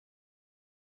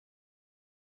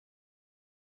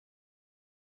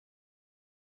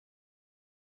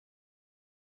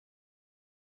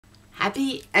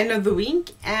happy end of the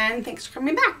week, and thanks for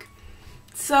coming back.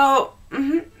 So,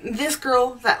 this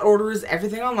girl that orders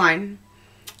everything online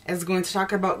is going to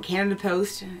talk about Canada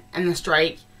Post and the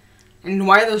strike, and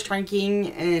why they're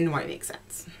striking, and why it makes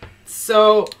sense.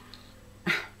 So,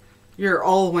 you're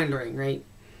all wondering, right?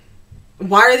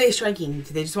 Why are they striking?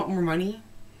 Do they just want more money?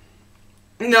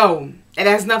 No, it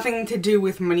has nothing to do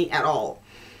with money at all.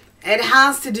 It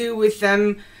has to do with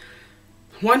them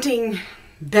wanting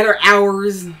better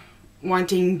hours,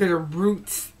 wanting better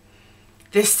routes.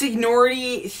 The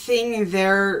seniority thing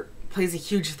there plays a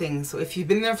huge thing. So if you've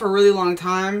been there for a really long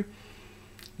time,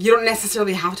 you don't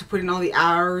necessarily have to put in all the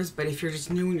hours, but if you're just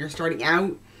new and you're starting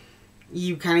out,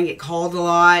 you kind of get called a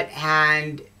lot,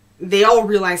 and they all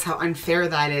realize how unfair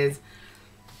that is.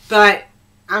 But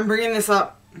I'm bringing this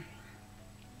up.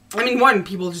 I mean, one,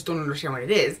 people just don't understand what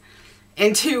it is.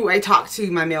 And two, I talked to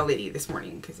my mail lady this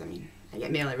morning, because, I mean, I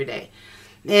get mail every day.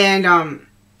 And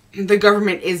the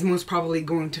government is most probably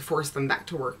going to force them back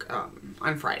to work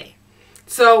on Friday.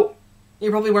 So,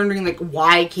 you're probably wondering, like,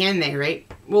 why can they, right?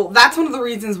 Well, that's one of the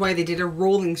reasons why they did a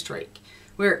rolling strike,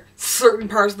 where certain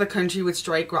parts of the country would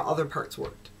strike while other parts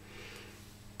worked.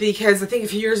 Because I think a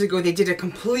few years ago they did a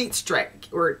complete strike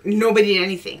where nobody did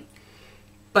anything.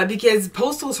 But because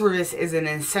postal service is an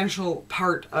essential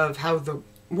part of how the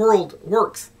world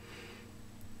works,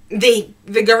 the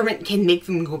government can make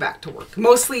them go back to work.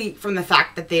 Mostly from the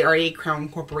fact that they are a crown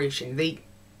corporation. They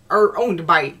are owned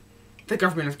by the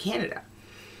government of Canada.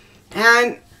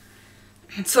 And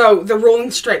so the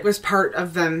rolling strike was part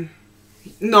of them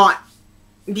not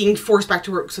being forced back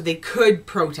to work so they could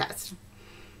protest.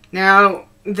 Now,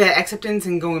 the acceptance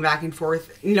and going back and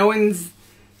forth, no one's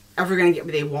ever going to get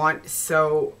what they want,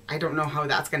 so I don't know how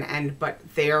that's going to end, but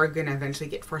they are going to eventually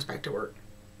get forced back to work.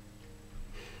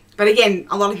 But again,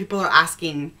 a lot of people are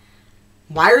asking,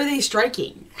 why are they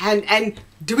striking? And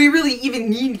do we really even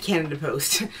need Canada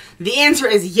Post? The answer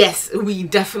is yes, we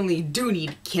definitely do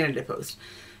need Canada Post.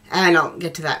 And I'll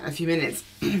get to that in a few minutes.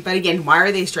 But again, why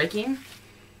are they striking?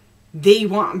 They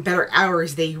want better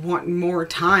hours. They want more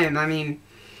time. I mean,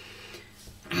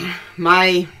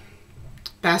 my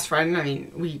best friend, I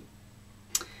mean,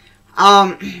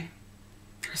 her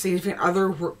significant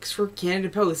other works for Canada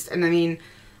Post. And I mean,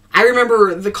 I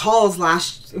remember the calls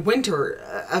last winter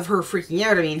of her freaking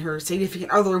out. I mean, her significant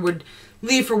other would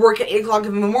leave for work at 8 o'clock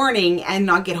in the morning and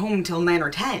not get home until 9 or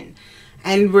 10.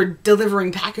 And we're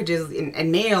delivering packages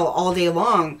and mail all day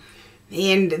long.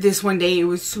 And this one day it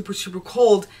was super, super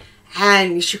cold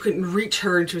and she couldn't reach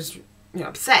her and she was, you know,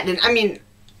 upset. And I mean,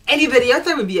 anybody out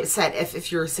there would be upset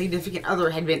if your significant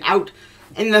other had been out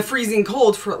in the freezing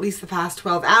cold for at least the past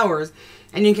 12 hours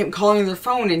and you kept calling their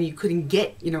phone and you couldn't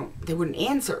get, you know, they wouldn't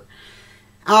answer.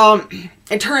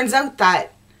 It turns out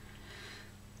that,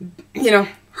 you know,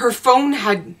 her phone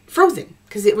had frozen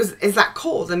because it's that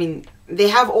cold. I mean, they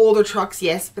have older trucks,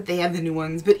 yes, but they have the new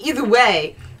ones. But either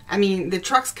way, I mean, the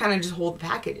trucks kind of just hold the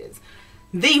packages.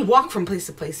 They walk from place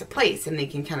to place to place, and they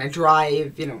can kind of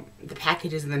drive, you know, the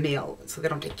packages and the mail, so they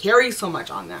don't have to carry so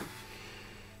much on them.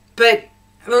 But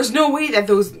there's no way that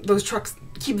those trucks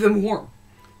keep them warm.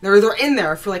 They're in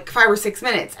there for like 5 or 6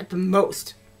 minutes at the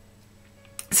most.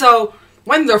 So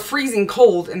when they're freezing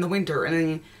cold in the winter, and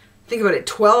then think about it,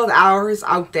 12 hours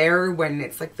out there when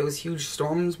it's like those huge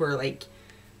storms where like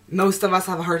most of us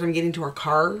have a hard time getting to our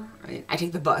car. I mean, I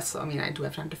take the bus, so I mean, I do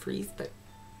have time to freeze, but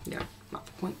you know, not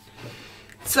the point.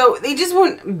 So they just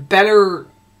want a better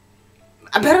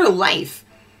life.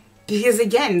 Because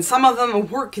again, some of them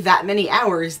work that many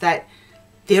hours that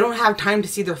they don't have time to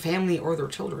see their family or their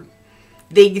children.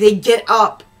 They get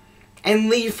up and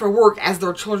leave for work as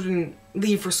their children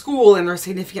leave for school and their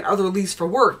significant other leaves for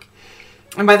work.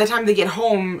 And by the time they get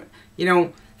home, you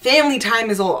know, family time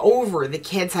is all over. The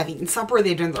kids have eaten supper,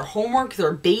 they've done their homework,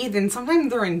 they're bathed, and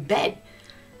sometimes they're in bed.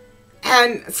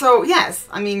 And so, yes,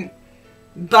 I mean,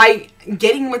 by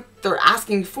getting what they're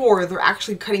asking for, they're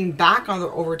actually cutting back on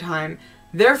their overtime.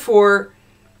 Therefore,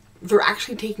 they're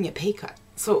actually taking a pay cut.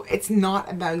 So it's not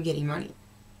about getting money.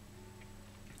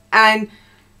 And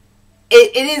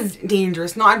it is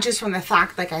dangerous, not just from the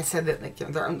fact, like I said, that like, you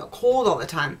know, they're in the cold all the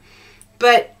time,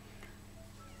 but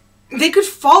they could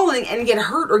fall and get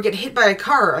hurt or get hit by a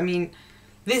car. I mean,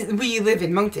 we live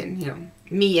in Moncton, you know,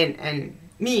 me and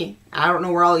me. I don't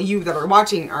know where all of you that are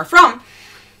watching are from,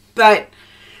 but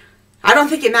I don't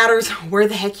think it matters where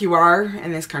the heck you are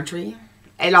in this country.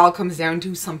 It all comes down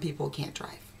to some people can't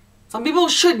drive. Some people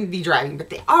shouldn't be driving, but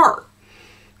they are.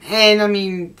 And I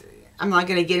mean, I'm not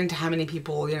going to get into how many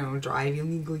people, you know, drive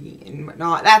illegally and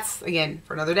whatnot. That's, again,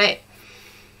 for another day.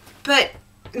 But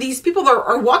these people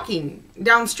are walking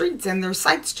down streets, and they're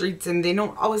side streets, and they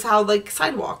don't always have like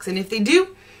sidewalks. And if they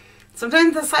do,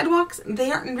 sometimes the sidewalks,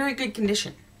 they aren't in very good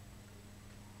condition.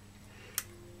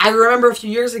 I remember a few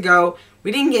years ago,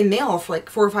 we didn't get mail for like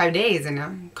 4 or 5 days, and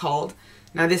I called.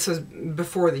 Now this was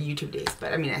before the YouTube days,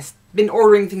 but I mean, I've been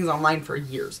ordering things online for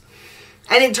years.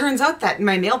 And it turns out that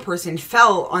my mail person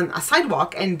fell on a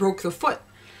sidewalk and broke their foot.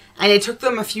 And it took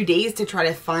them a few days to try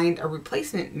to find a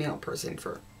replacement mail person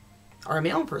for our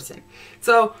mail person.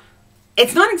 So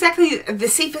it's not exactly the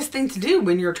safest thing to do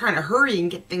when you're trying to hurry and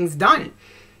get things done.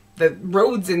 The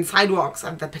roads and sidewalks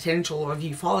have the potential of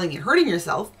you falling and hurting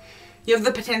yourself. You have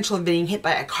the potential of being hit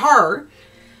by a car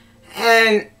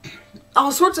and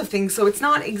all sorts of things. So it's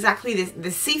not exactly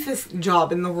the safest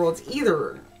job in the world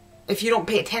either if you don't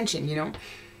pay attention, you know.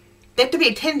 They have to pay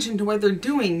attention to what they're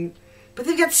doing, but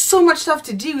they've got so much stuff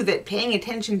to do that paying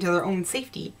attention to their own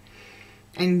safety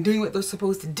and doing what they're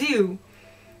supposed to do,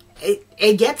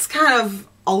 it gets kind of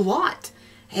a lot.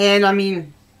 And I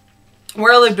mean,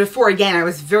 where I lived before, again, I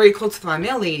was very close to my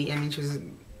mail lady. I mean, she was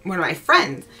one of my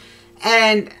friends.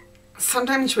 And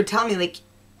sometimes she would tell me, like,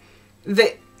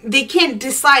 that they can't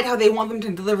decide how they want them to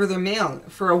deliver their mail.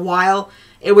 For a while,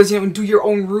 it was, you know, do your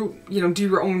own route, you know, do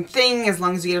your own thing as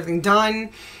long as you get everything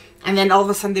done. And then all of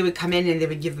a sudden they would come in and they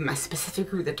would give them a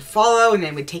specific route that to follow, and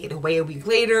then would take it away a week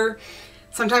later.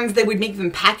 Sometimes they would make them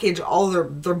package all their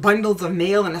bundles of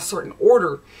mail in a certain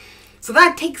order. So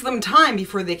that takes them time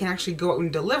before they can actually go out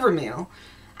and deliver mail.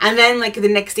 And then, like, the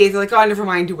next day, they're like, oh, never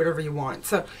mind, do whatever you want.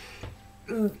 So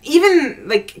even,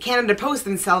 like, Canada Post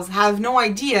themselves have no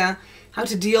idea how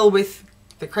to deal with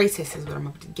the crisis, is what I'm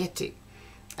about to get to.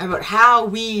 About how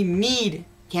we need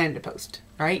Canada Post,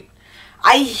 right?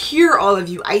 I hear all of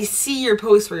you. I see your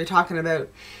posts where you're talking about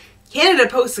Canada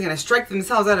Post is going to strike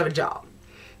themselves out of a job.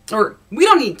 Or, we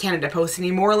don't need Canada Post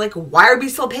anymore. Like, why are we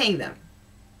still paying them?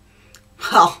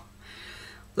 Well,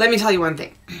 let me tell you one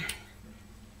thing.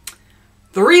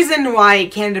 The reason why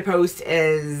Canada Post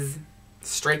is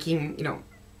striking, you know,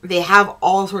 they have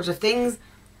all sorts of things.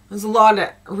 There's a lot of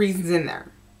reasons in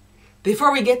there.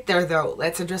 Before we get there, though,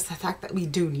 let's address the fact that we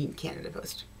do need Canada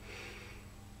Post.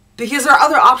 Because our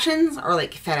other options are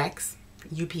like FedEx,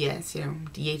 UPS, you know,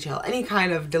 DHL, any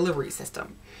kind of delivery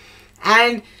system.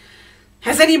 And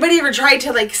has anybody ever tried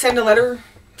to, like, send a letter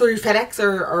through FedEx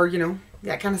or you know,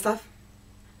 that kind of stuff?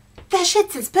 That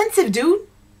shit's expensive, dude.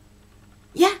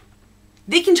 Yeah.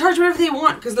 They can charge whatever they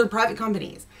want because they're private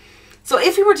companies. So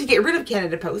if we were to get rid of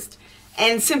Canada Post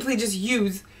and simply just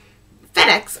use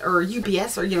FedEx or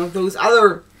UPS or, you know, those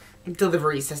other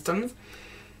delivery systems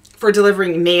for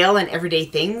delivering mail and everyday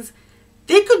things,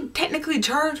 they could technically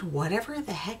charge whatever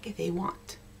the heck they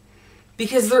want.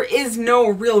 Because there is no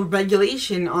real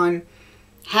regulation on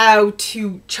how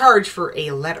to charge for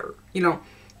a letter. You know,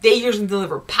 they usually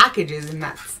deliver packages, and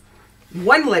that's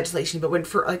one legislation. But when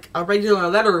for like a regular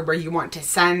letter where you want to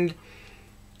send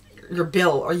your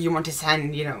bill or you want to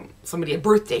send, you know, somebody a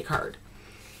birthday card,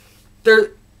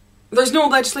 there's no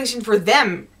legislation for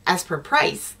them as per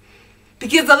price.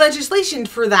 Because the legislation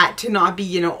for that to not be,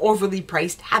 you know, overly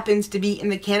priced happens to be in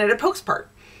the Canada Post part.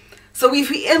 So if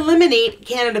we eliminate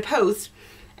Canada Post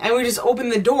and we just open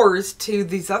the doors to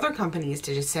these other companies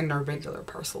to just send our regular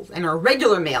parcels and our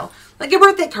regular mail, like a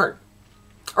birthday card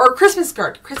or a Christmas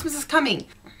card. Christmas is coming.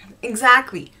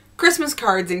 Exactly. Christmas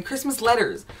cards and Christmas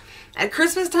letters. At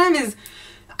Christmas time is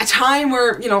a time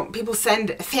where, you know, people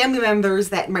send family members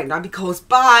that might not be close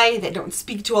by, that don't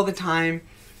speak to all the time.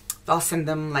 They'll send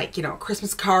them, like, you know, a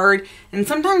Christmas card, and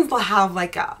sometimes they'll have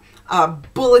like a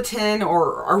bulletin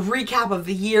or a recap of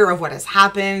the year of what has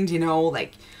happened, you know,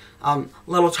 like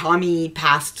little Tommy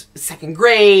passed 2nd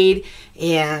grade,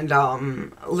 and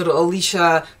little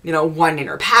Alicia, you know, won in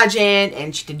her pageant,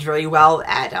 and she did very well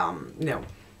at, you know,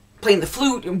 playing the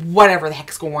flute, whatever the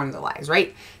heck's going on in their lives,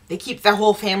 right? They keep the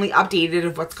whole family updated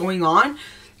of what's going on,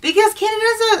 because Canada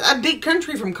is a big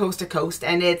country from coast to coast,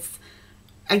 and it's,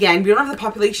 again, we don't have the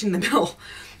population in the middle,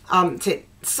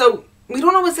 so we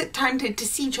don't always get time to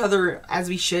see each other as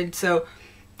we should. So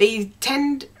they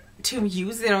tend to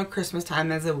use, you know, Christmas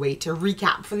time as a way to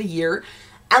recap for the year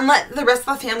and let the rest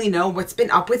of the family know what's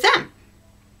been up with them.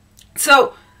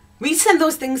 So we send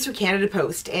those things through Canada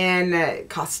Post, and it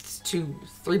costs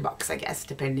 $2-3, I guess,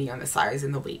 depending on the size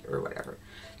and the weight or whatever.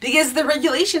 Because the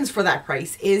regulations for that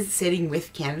price is sitting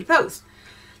with Canada Post.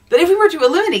 But if we were to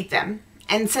eliminate them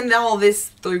and send all this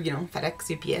through, you know,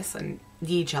 FedEx, UPS, and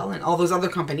DHL, and all those other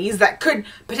companies that could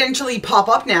potentially pop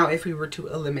up now if we were to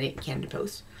eliminate Canada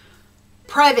Post,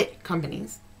 private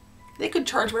companies, they could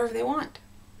charge whatever they want.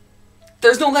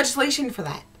 There's no legislation for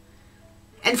that.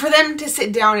 And for them to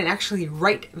sit down and actually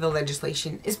write the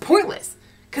legislation is pointless,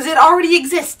 because it already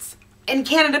exists in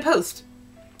Canada Post.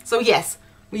 So yes,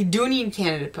 we do need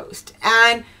Canada Post.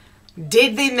 And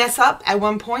did they mess up at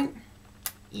one point?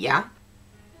 Yeah.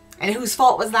 And whose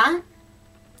fault was that?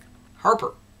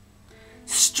 Harper.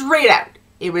 Straight out.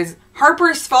 It was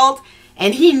Harper's fault,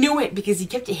 and he knew it because he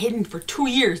kept it hidden for 2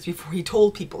 years before he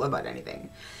told people about anything.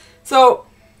 So,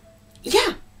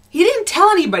 yeah, he didn't tell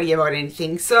anybody about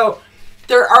anything. So,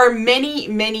 there are many,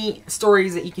 many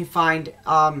stories that you can find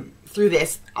through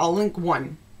this. I'll link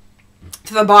one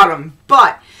to the bottom.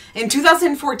 But in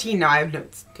 2014, now I have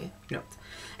notes. Okay, notes.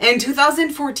 In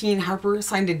 2014, Harper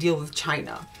signed a deal with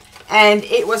China, and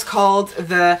it was called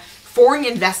the Foreign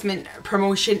Investment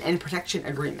Promotion and Protection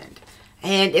Agreement,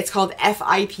 and it's called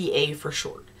FIPA for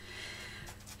short.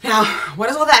 Now, what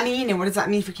does all that mean, and what does that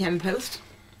mean for Canada Post?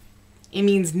 It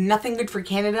means nothing good for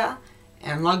Canada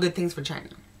and a lot of good things for China.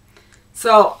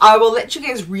 So I will let you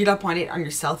guys read up on it on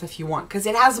yourself if you want, because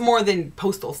it has more than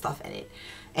postal stuff in it.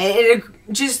 And it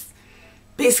just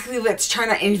basically lets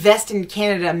China invest in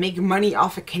Canada, make money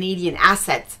off of Canadian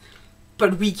assets,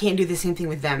 but we can't do the same thing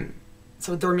with them.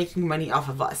 So they're making money off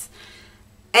of us.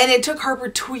 And it took Harper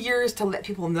 2 years to let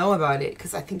people know about it,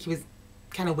 because I think he was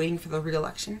kind of waiting for the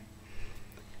re-election.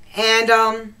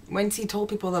 And once he told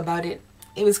people about it,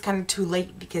 it was kind of too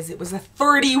late, because it was a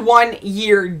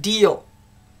 31-year deal.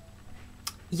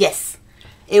 Yes,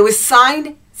 it was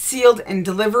signed, sealed, and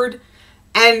delivered.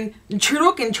 And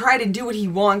Trudeau can try to do what he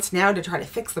wants now to try to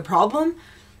fix the problem.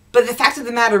 But the fact of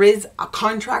the matter is, a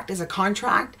contract is a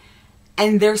contract.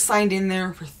 And they're signed in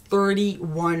there for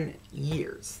 31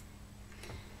 years.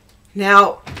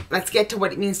 Now, let's get to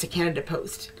what it means to Canada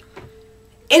Post.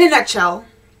 In a nutshell,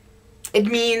 it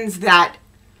means that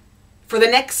for the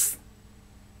next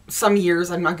some years,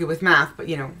 I'm not good with math, but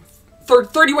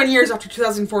 31 years after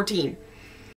 2014,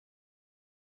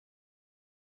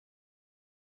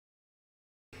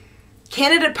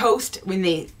 Canada Post, when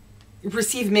they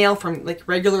receive mail from like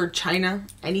regular China,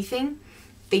 anything,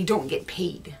 they don't get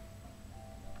paid.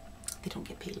 They don't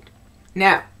get paid.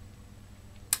 Now,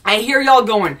 I hear y'all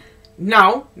going,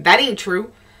 no, that ain't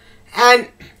true. And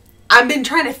I've been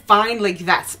trying to find like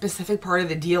that specific part of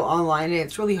the deal online, and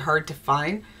it's really hard to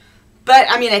find. But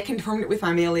I mean, I confirmed it with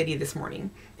my mail lady this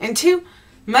morning. And two,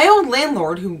 my old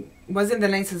landlord, who wasn't the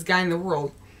nicest guy in the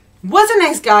world, was a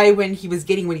nice guy when he was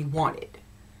getting what he wanted.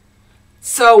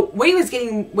 So when he was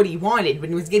getting what he wanted, when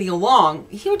he was getting along,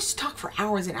 he would just talk for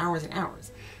hours and hours and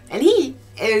hours. And he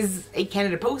is a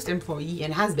Canada Post employee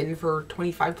and has been for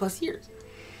 25 plus years.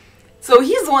 So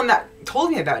he's the one that told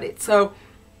me about it. So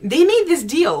they made this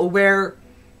deal where,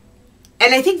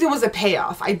 and I think there was a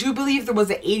payoff. I do believe there was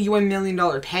an $81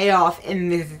 million payoff in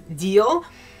this deal,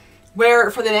 where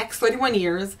for the next 31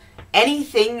 years,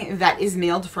 anything that is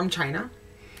mailed from China,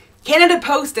 Canada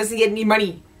Post doesn't get any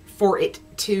money for it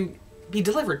to be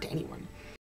delivered to anyone.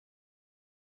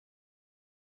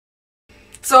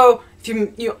 So if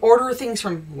you order things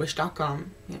from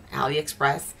Wish.com,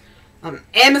 AliExpress,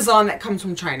 Amazon that comes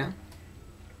from China,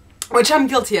 which I'm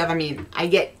guilty of. I mean, I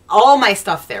get all my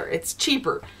stuff there. It's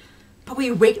cheaper. But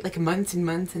we wait like months and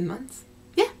months and months.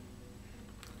 Yeah.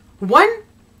 One,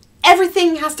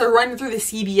 everything has to run through the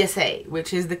CBSA,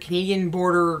 which is the Canadian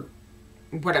Border,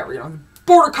 whatever,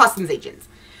 Border Customs Agents.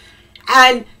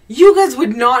 And you guys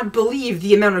would not believe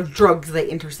the amount of drugs they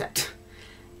intercept.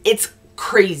 It's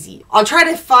crazy. I'll try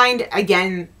to find,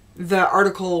 again, the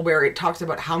article where it talks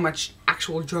about how much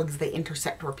actual drugs they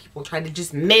intercept, where people try to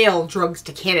just mail drugs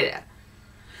to Canada.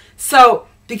 So,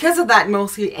 because of that,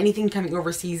 mostly anything coming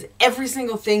overseas, every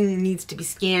single thing needs to be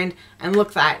scanned and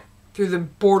looked at through the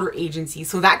border agency.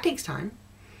 So that takes time.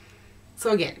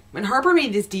 So again, when Harper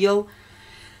made this deal,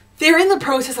 they're in the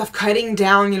process of cutting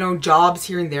down, jobs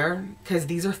here and there, because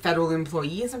these are federal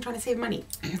employees. I'm trying to save money.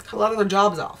 Cut a lot of their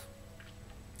jobs off.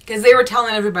 Because they were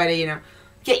telling everybody,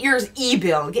 get your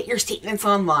e-bill, get your statements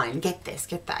online, get this,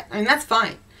 get that. I mean, that's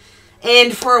fine.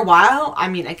 And for a while, I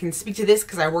mean, I can speak to this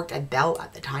because I worked at Bell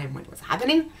at the time when it was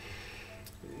happening.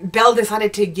 Bell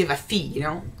decided to give a fee,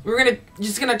 We're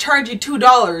just gonna charge you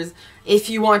 $2 if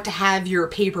you want to have your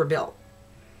paper bill.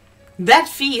 That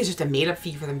fee is just a made-up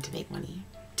fee for them to make money,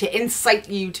 to incite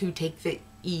you to take the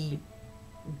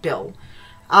e-bill.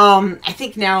 I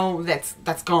think now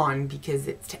that's gone because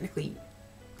it's technically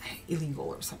illegal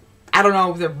or something. I don't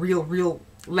know the real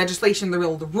legislation, the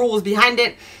rules behind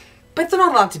it, but they're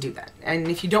not allowed to do that. And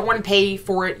if you don't want to pay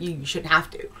for it, you shouldn't have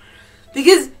to.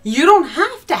 Because you don't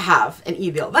have to have an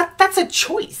e-bill. That's a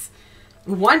choice.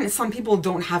 One, some people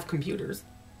don't have computers.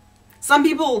 Some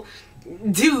people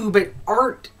do, but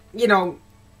aren't,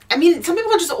 I mean, some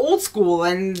people are just old school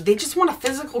and they just want a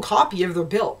physical copy of their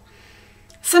bill.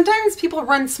 sometimes people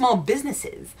run small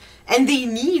businesses and they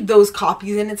need those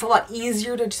copies, and it's a lot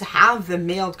easier to just have the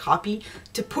mailed copy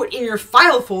to put in your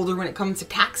file folder when it comes to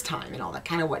tax time and all that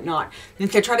kind of whatnot, than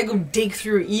to try to go dig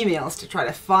through emails to try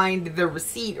to find the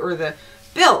receipt or the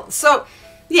bill. So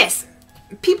yes,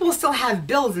 people still have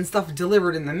bills and stuff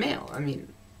delivered in the mail. I mean,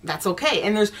 that's okay.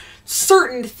 And there's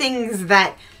certain things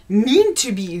that need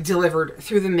to be delivered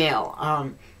through the mail.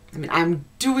 I mean, I'm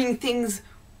doing things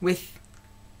with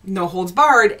no holds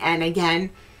barred, and again,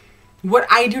 what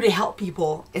I do to help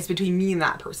people is between me and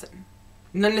that person.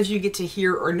 None of you get to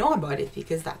hear or know about it,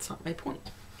 because that's not my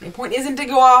point. My point isn't to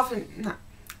go off and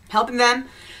helping them,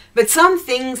 but some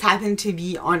things happen to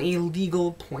be on a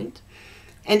legal point,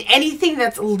 and anything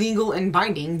that's legal and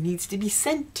binding needs to be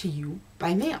sent to you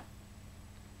by mail.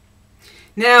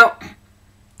 Now,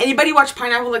 anybody watch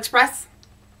Pineapple Express?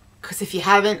 Because if you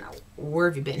haven't, where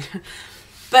have you been?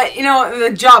 But, you know,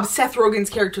 the job, Seth Rogen's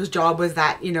character's job was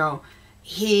that, you know,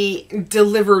 he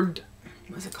delivered,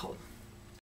 what's it called?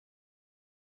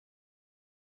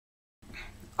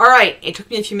 Alright, it took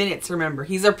me a few minutes to remember.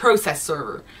 He's a process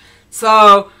server.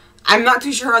 So, I'm not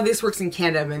too sure how this works in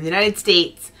Canada, but in the United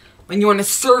States, when you want to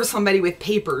serve somebody with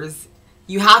papers,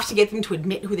 you have to get them to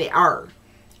admit who they are.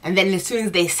 And then as soon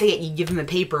as they say it, you give them the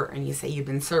paper and you say you've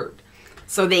been served.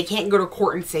 So they can't go to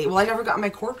court and say, well, I never got my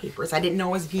court papers. I didn't know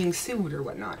I was being sued or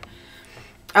whatnot.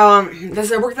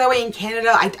 Does it work that way in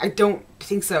Canada? I don't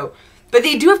think so. But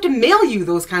they do have to mail you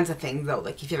those kinds of things, though.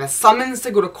 Like if you have a summons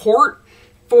to go to court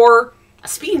for a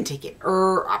speeding ticket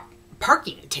or a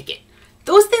parking ticket,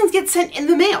 those things get sent in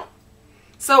the mail.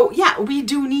 So yeah, we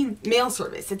do need mail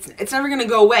service. It's never going to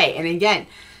go away. And again,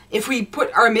 if we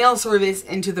put our mail service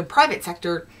into the private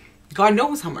sector, God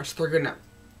knows how much they're going to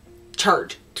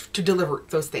charge to deliver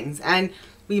those things, and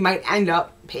we might end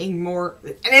up paying more,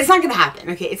 and it's not going to happen.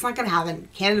 Okay, it's not going to happen.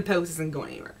 Canada Post isn't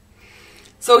going anywhere.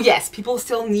 So yes, people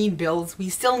still need bills. We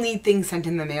still need things sent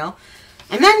in the mail,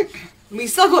 and then we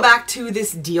still go back to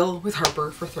this deal with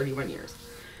Harper for 31 years.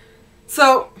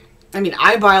 So I mean,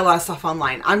 I buy a lot of stuff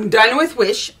online. I'm done with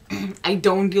Wish. I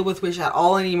don't deal with Wish at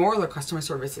all anymore. Their customer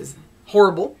service is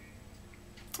horrible,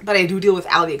 but I do deal with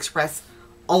AliExpress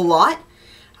a lot.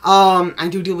 I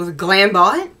do deal with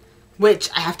Glambot,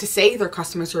 which I have to say their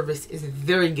customer service is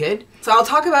very good. So I'll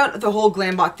talk about the whole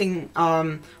Glambot thing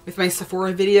with my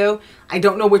Sephora video. I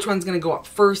don't know which one's going to go up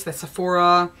first, the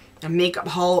Sephora, a makeup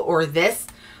haul, or this.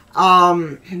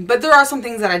 But there are some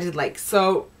things that I did like.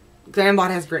 So Glambot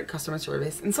has great customer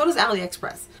service, and so does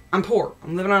AliExpress. I'm poor.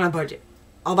 I'm living on a budget.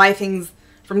 I'll buy things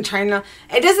from China.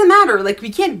 It doesn't matter. Like,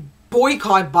 we can't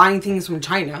boycott buying things from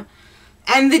China.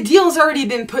 And the deal's already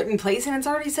been put in place, and it's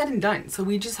already said and done. So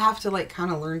we just have to, like,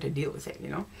 kind of learn to deal with it, you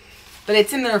know? But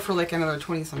it's in there for, like, another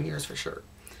 20-some years for sure.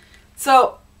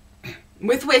 So,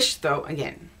 with Wish, though,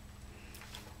 again,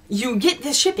 you get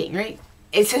the shipping, right?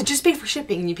 It says just pay for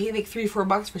shipping, and you pay, like, $3 or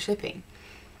 $4 for shipping.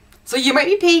 So you might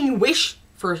be paying Wish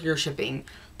for your shipping,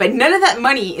 but none of that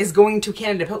money is going to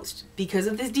Canada Post because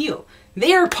of this deal.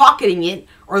 They are pocketing it,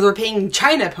 or they're paying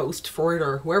China Post for it,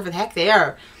 or whoever the heck they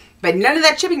are. But none of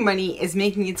that shipping money is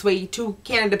making its way to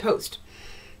Canada Post.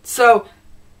 So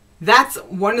that's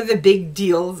one of the big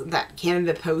deals that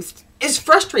Canada Post is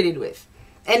frustrated with.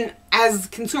 And as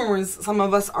consumers, some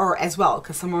of us are as well,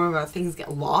 because some of our things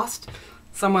get lost.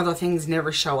 Some other things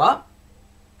never show up.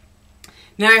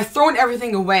 Now, I've thrown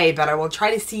everything away, but I will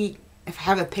try to see if I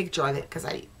have a picture of it, because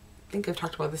I think I've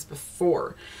talked about this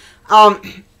before.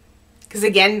 Because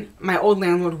again, my old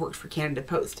landlord worked for Canada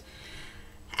Post.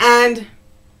 And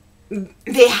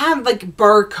they have like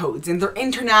barcodes, and they're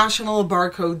international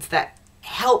barcodes that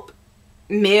help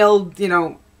mail, you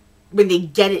know, when they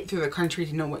get it through the country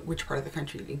to know which part of the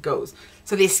country it goes.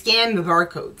 So they scan the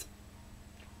barcodes.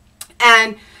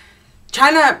 And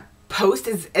China Post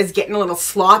is getting a little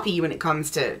sloppy when it comes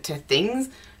to things.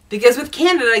 Because with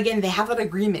Canada, again, they have that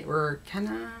agreement where kind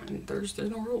of there's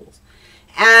no rules.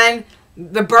 And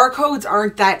the barcodes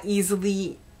aren't that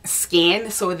easily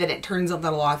scanned, so that it turns out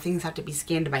that a lot of things have to be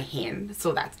scanned by hand,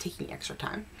 so that's taking extra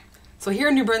time. So here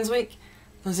in New Brunswick,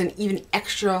 there's an even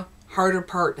extra harder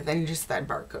part than just that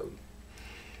barcode.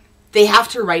 They have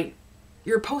to write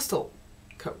your postal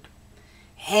code.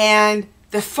 And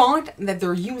the font that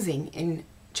they're using in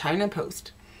China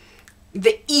Post,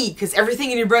 the E, because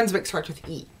everything in New Brunswick starts with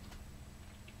E.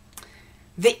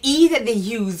 The E that they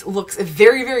use looks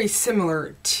very, very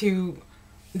similar to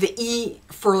the E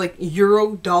for like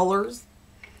euro dollars.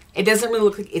 It doesn't really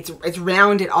look like it's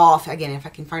rounded off. Again, if I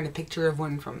can find a picture of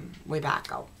one from way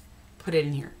back, I'll put it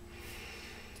in here.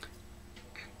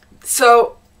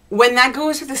 So when that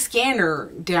goes to the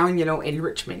scanner down, you know, in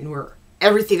Richmond, where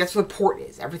everything, that's what the port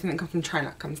is. Everything that comes from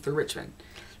China comes through Richmond.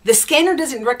 The scanner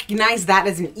doesn't recognize that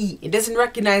as an E. It doesn't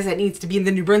recognize that it needs to be in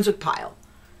the New Brunswick pile.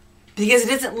 Because it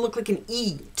doesn't look like an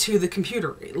E to the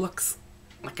computer. It looks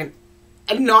like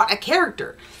not a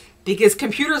character. Because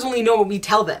computers only know what we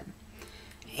tell them.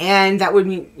 And that would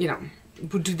mean, you know,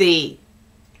 do they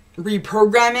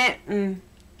reprogram it?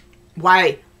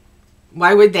 Why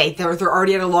would they? They're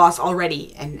already at a loss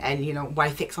already. And you know, why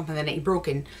fix something that ain't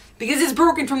broken? Because it's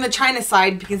broken from the China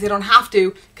side, because they don't have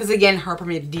to. Because again, Harper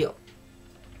made a deal.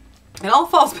 It all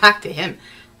falls back to him.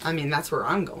 I mean, that's where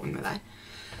I'm going with that.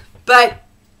 But,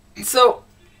 so,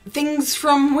 things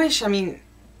from Wish, I mean,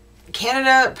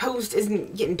 Canada Post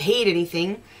isn't getting paid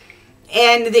anything.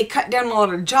 And they cut down a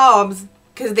lot of jobs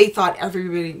because they thought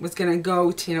everybody was going to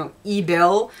go to, you know,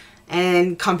 e-bill.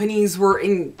 And companies were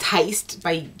enticed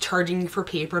by charging for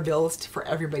paper bills for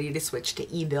everybody to switch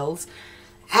to e-bills.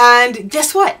 And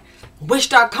guess what?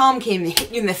 Wish.com came and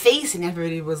hit you in the face, and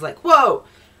everybody was like, whoa,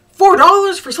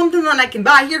 $4 for something that I can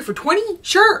buy here for $20?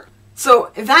 Sure.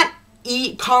 So that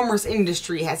e-commerce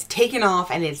industry has taken off,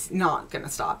 and it's not going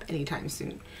to stop anytime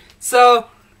soon. So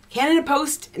Canada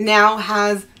Post now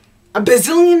has a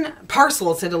bazillion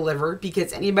parcels to deliver,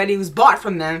 because anybody who's bought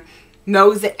from them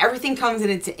knows that everything comes in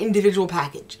its individual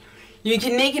package. You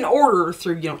can make an order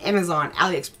through, you know, Amazon,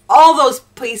 AliExpress, all those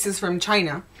places from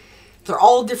China. They're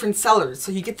all different sellers,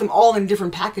 so you get them all in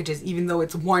different packages, even though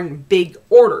it's one big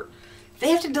order. They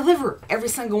have to deliver every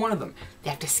single one of them. They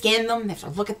have to scan them, they have to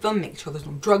look at them, make sure there's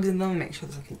no drugs in them, make sure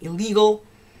there's nothing illegal.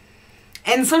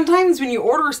 And sometimes when you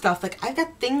order stuff, like I've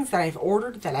got things that I've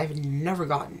ordered that I've never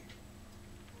gotten.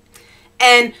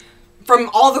 And from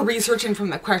all the research and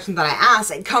from the questions that I asked,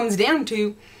 it comes down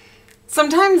to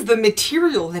sometimes the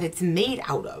material that it's made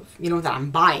out of, you know, that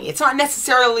I'm buying. It's not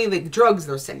necessarily like drugs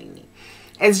they're sending me.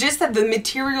 It's just that the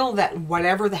material that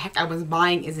whatever the heck I was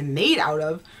buying is made out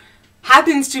of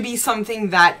happens to be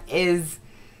something that is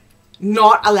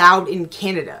not allowed in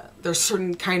Canada. There's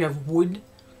certain kind of wood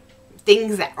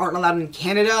things that aren't allowed in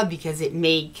Canada because it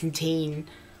may contain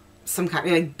some kind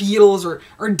of like beetles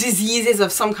or diseases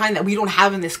of some kind that we don't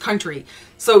have in this country.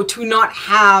 So to not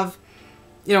have,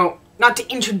 you know, not to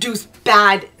introduce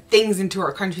bad things into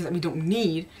our country that we don't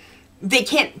need, they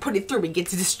can't put it through. It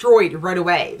gets destroyed right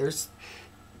away. There's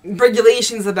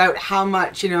regulations about how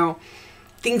much, you know,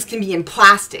 things can be in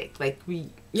plastic. Like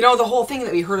you know, the whole thing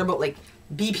that we heard about, like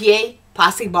BPA,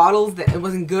 plastic bottles, that it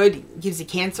wasn't good, it gives you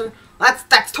cancer.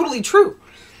 That's totally true.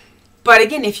 But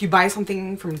again, if you buy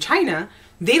something from China,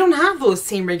 they don't have those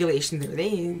same regulations there.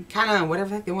 They kind of whatever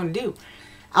the heck they want to do.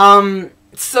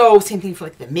 So same thing for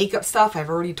like the makeup stuff. I've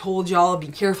already told y'all, be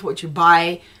careful what you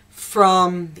buy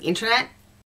from the internet.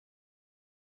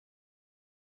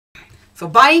 So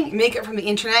buying makeup from the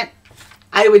internet,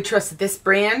 I would trust this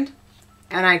brand,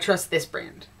 and I trust this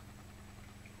brand.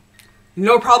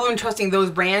 No problem trusting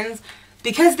those brands,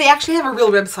 because they actually have a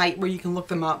real website where you can look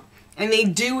them up. And they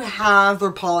do have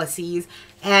their policies.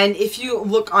 And if you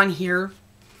look on here,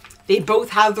 they both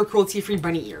have their cruelty-free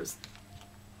bunny ears.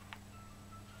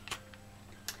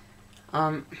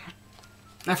 Now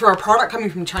for a product coming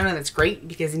from China, that's great,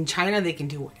 because in China they can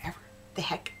do whatever the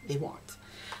heck they want.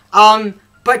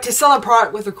 But to sell a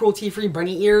product with a cruelty-free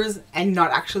bunny ears and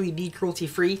not actually be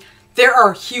cruelty-free, there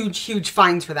are huge, huge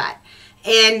fines for that.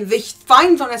 And the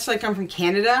fines don't necessarily come from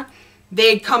Canada.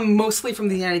 They come mostly from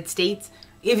the United States,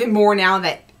 even more now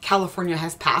that California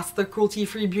has passed the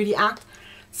Cruelty-Free Beauty Act.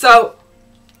 So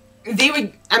they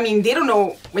would, I mean, they don't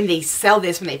know when they sell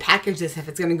this, when they package this, if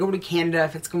it's going to go to Canada,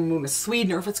 if it's going to go to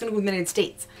Sweden, or if it's going to go to the United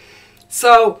States.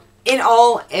 So in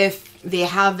all, if they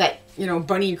have that, you know,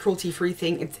 bunny cruelty-free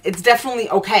thing, it's definitely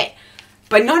okay.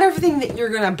 But not everything that you're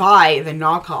going to buy, the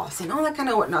knockoffs and all that kind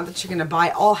of whatnot that you're going to buy,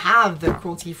 all have the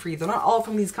cruelty-free. They're not all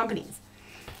from these companies.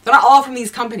 They're not all from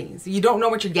these companies. You don't know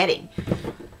what you're getting.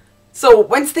 So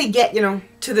once they get, you know,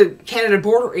 to the Canada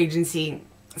Border Agency,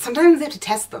 sometimes they have to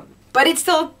test them. But it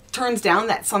still turns down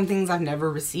that some things I've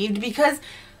never received, because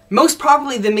most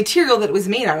probably the material that it was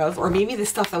made out of, or maybe the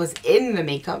stuff that was in the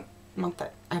makeup, not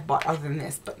that I bought other than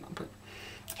this, but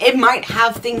it might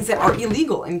have things that are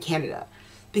illegal in Canada.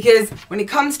 Because when it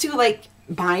comes to like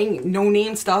buying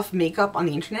no-name stuff, makeup on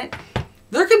the internet,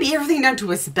 there could be everything down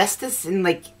to asbestos and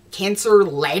like cancer,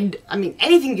 lead. I mean,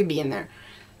 anything could be in there.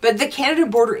 But the Canada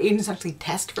Border Agents actually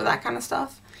test for that kind of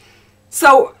stuff.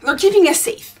 So they're keeping us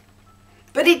safe.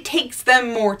 But it takes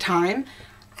them more time.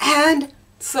 And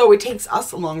so it takes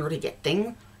us longer to get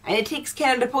things. And it takes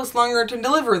Canada Post longer to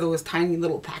deliver those tiny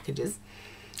little packages.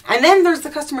 And then there's the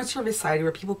customer service side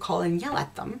where people call and yell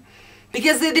at them,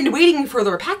 because they've been waiting for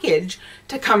their package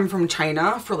to come from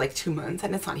China for like 2 months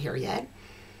and it's not here yet.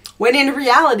 when in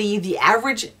reality, the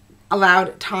average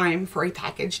allowed time for a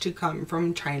package to come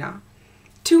from China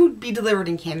to be delivered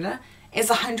in Canada is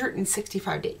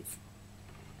 165 days.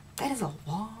 That is a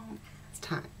long ass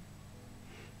time.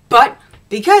 But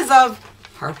because of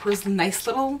Harper's nice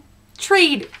little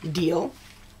trade deal,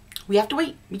 we have to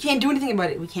wait. We can't do anything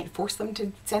about it. We can't force them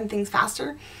to send things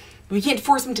faster. We can't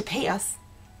force them to pay us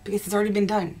because it's already been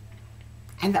done.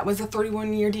 And that was a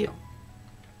 31-year deal.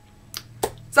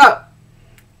 So,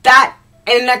 that,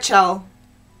 in a nutshell,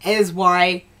 is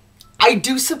why I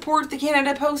do support the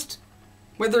Canada Post.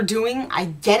 What they're doing, I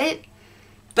get it.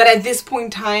 But at this point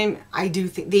in time, I do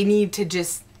think they need to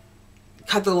just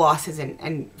cut their losses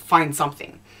and find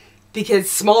something.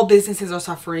 Because small businesses are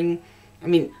suffering. I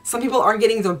mean, some people aren't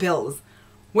getting their bills.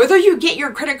 Whether you get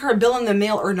your credit card bill in the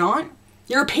mail or not,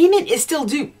 your payment is still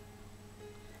due.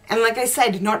 And like I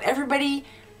said, not everybody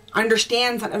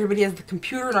understands, not everybody has the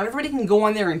computer, not everybody can go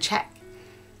on there and check.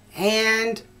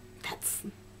 And that's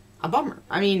a bummer.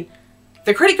 I mean,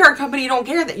 the credit card company don't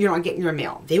care that you're not getting your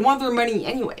mail. They want their money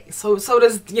anyway. So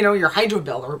does, you know, your hydro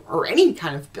bill or any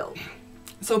kind of bill.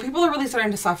 So people are really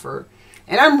starting to suffer.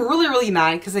 And I'm really, really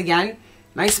mad because, again,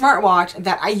 my smartwatch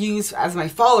that I use as my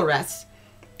fall arrest,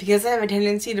 because I have a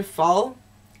tendency to fall,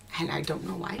 and I don't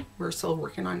know why. We're still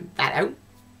working on that out.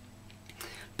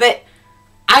 But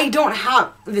I don't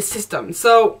have the system.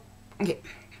 So, okay.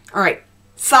 All right.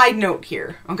 Side note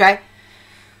here, okay?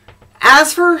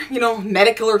 As for, you know,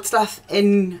 medic alert stuff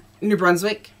in New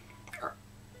Brunswick,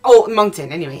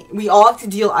 Moncton, anyway, we all have to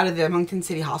deal out of the Moncton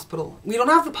City Hospital. We don't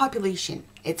have the population.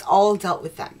 It's all dealt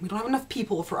with them. We don't have enough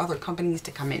people for other companies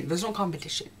to come in. There's no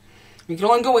competition. We can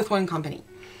only go with one company.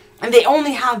 And they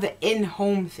only have the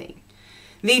in-home thing.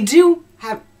 They do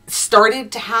have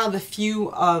started to have a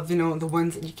few of, you know, the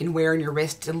ones that you can wear on your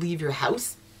wrist to leave your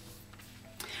house.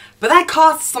 But that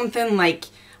costs something like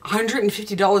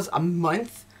 $150 a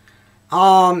month.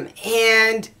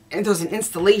 And there's an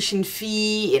installation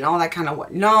fee and all that kind of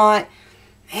whatnot.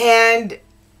 And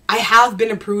I have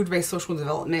been approved by social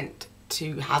development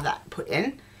to have that put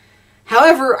in.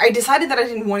 However, I decided that I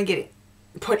didn't want to get it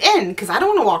put in because I don't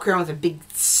want to walk around with a big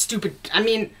stupid, I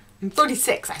mean, I'm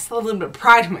 36. I still have a little bit of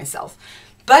pride in myself.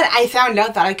 But I found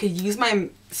out that I could use my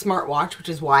smartwatch, which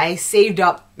is why I saved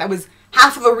up. That was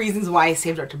half of the reasons why I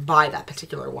saved up to buy that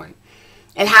particular one.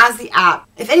 It has the app.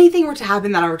 If anything were to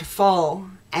happen, that I were to fall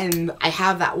and I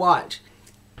have that watch,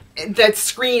 that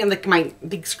screen, like my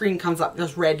big screen comes up,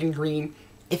 there's red and green.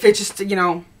 If it's just, you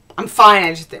know, I'm fine,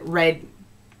 I just hit red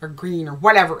or green or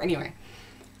whatever. Anyway,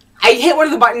 I hit one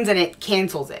of the buttons and it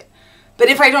cancels it. But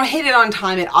if I don't hit it on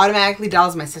time, it automatically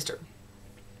dials my sister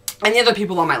and the other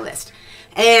people on my list.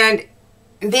 And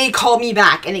they call me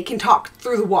back and it can talk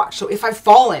through the watch. So if I've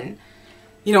fallen,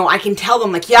 you know, I can tell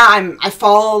them like, yeah, I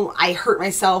fall, I hurt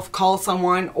myself, call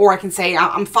someone. Or I can say,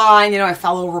 I'm fine, you know, I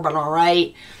fell over, but I'm all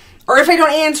right. Or if I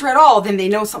don't answer at all, then they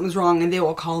know something's wrong and they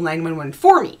will call 911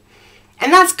 for me.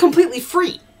 And that's completely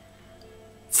free.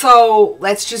 So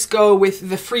let's just go with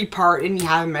the free part and me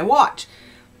having my watch.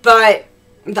 But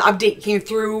the update came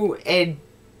through, it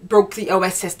broke the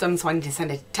OS system, so I need to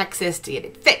send it to Texas to get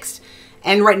it fixed.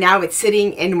 And right now it's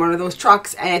sitting in one of those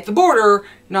trucks at the border,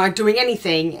 not doing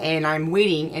anything, and I'm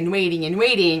waiting and waiting and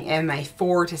waiting, and my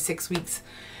 4 to 6 weeks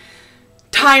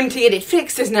time to get it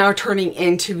fixed is now turning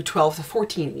into 12 to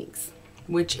 14 weeks,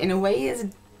 which in a way is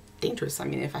dangerous. I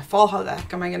mean, if I fall, how the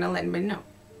heck am I going to let anybody know?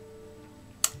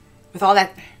 With all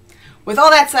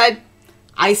that said,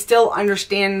 I still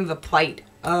understand the plight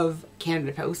of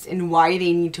Canada Post and why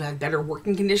they need to have better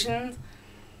working conditions,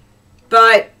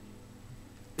 but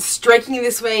striking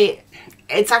this way,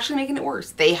 it's actually making it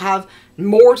worse. They have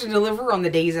more to deliver on the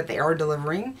days that they are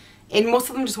delivering, and most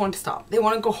of them just want to stop. They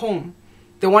want to go home.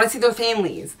 They want to see their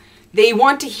families. They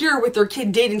want to hear what their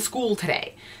kid did in school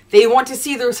today. They want to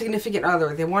see their significant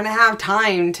other. They want to have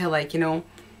time to, like, you know,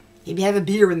 maybe have a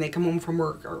beer when they come home from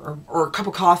work, or a cup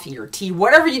of coffee or tea,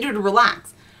 whatever you do to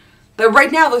relax. But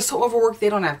right now, they're so overworked, they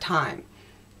don't have time.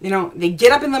 You know, they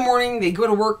get up in the morning, they go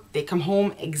to work, they come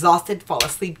home exhausted, fall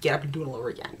asleep, get up and do it all over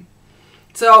again.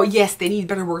 So yes, they need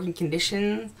better working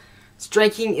conditions.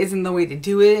 Striking isn't the way to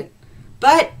do it.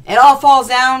 But it all falls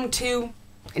down to,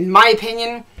 in my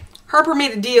opinion, Harper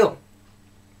made a deal.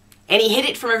 And he hid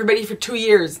it from everybody for 2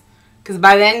 years. Because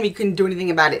by then, we couldn't do anything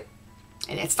about it.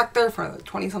 And it stuck there for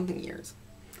 20-something years.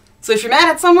 So if you're mad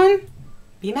at someone,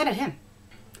 be mad at him.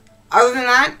 Other than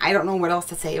that, I don't know what else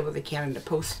to say about the Canada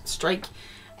Post strike.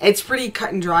 It's pretty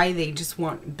cut and dry. They just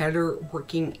want better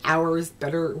working hours,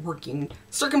 better working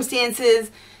circumstances,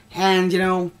 and, you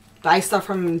know, buy stuff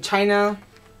from China.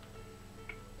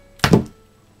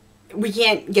 we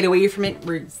can't get away from it.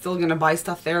 We're still going to buy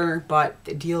stuff there, but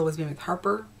the deal was made with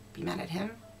Harper. Be mad at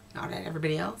him, not at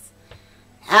everybody else.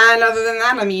 And other than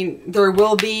that, I mean, there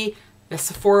will be the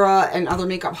Sephora and other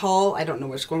makeup haul. I don't know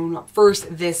which going up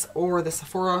first, this or the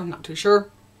Sephora. I'm not too sure.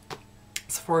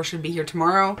 Sephora should be here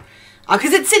tomorrow.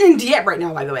 Because it's sitting in Diet right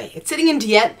now, by the way. It's sitting in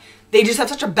Diet. They just have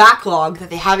such a backlog that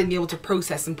they haven't been able to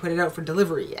process and put it out for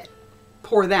delivery yet.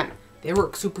 Poor them. They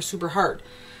work super, super hard.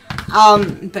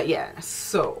 But yeah,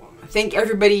 so thank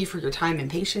everybody for your time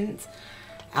and patience.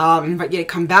 Invite you to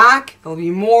come back. There'll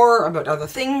be more about other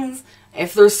things.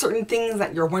 If there's certain things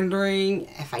that you're wondering,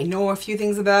 if I know a few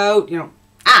things about, you know,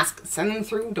 ask. Send them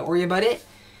through. Don't worry about it.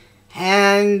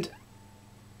 And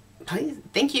please,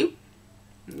 thank you.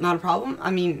 Not a problem.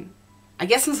 I mean, I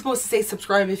guess I'm supposed to say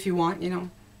subscribe if you want, you know.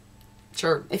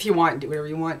 Sure, if you want, do whatever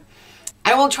you want.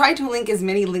 I will try to link as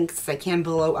many links as I can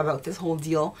below about this whole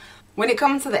deal. When it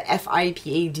comes to the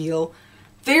FIPA deal,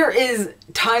 there is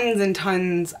tons and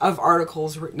tons of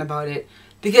articles written about it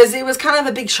because it was kind of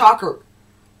a big shocker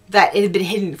that it had been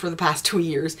hidden for the past 2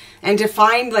 years. And to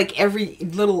find like every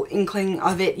little inkling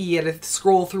of it, you had to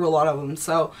scroll through a lot of them.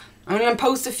 So I'm going to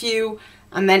post a few,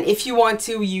 and then if you want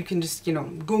to, you can just, you know,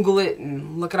 Google it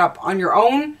and look it up on your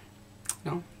own.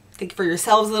 You know, think for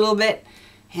yourselves a little bit.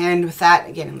 And with that,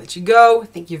 again, I'll let you go.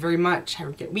 Thank you very much. Have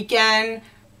a good weekend.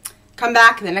 Come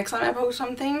back the next time I post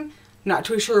something. Not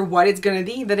too sure what it's going to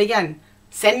be, but again,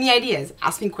 send me ideas.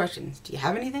 Ask me questions. Do you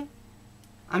have anything?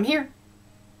 I'm here.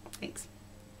 Thanks.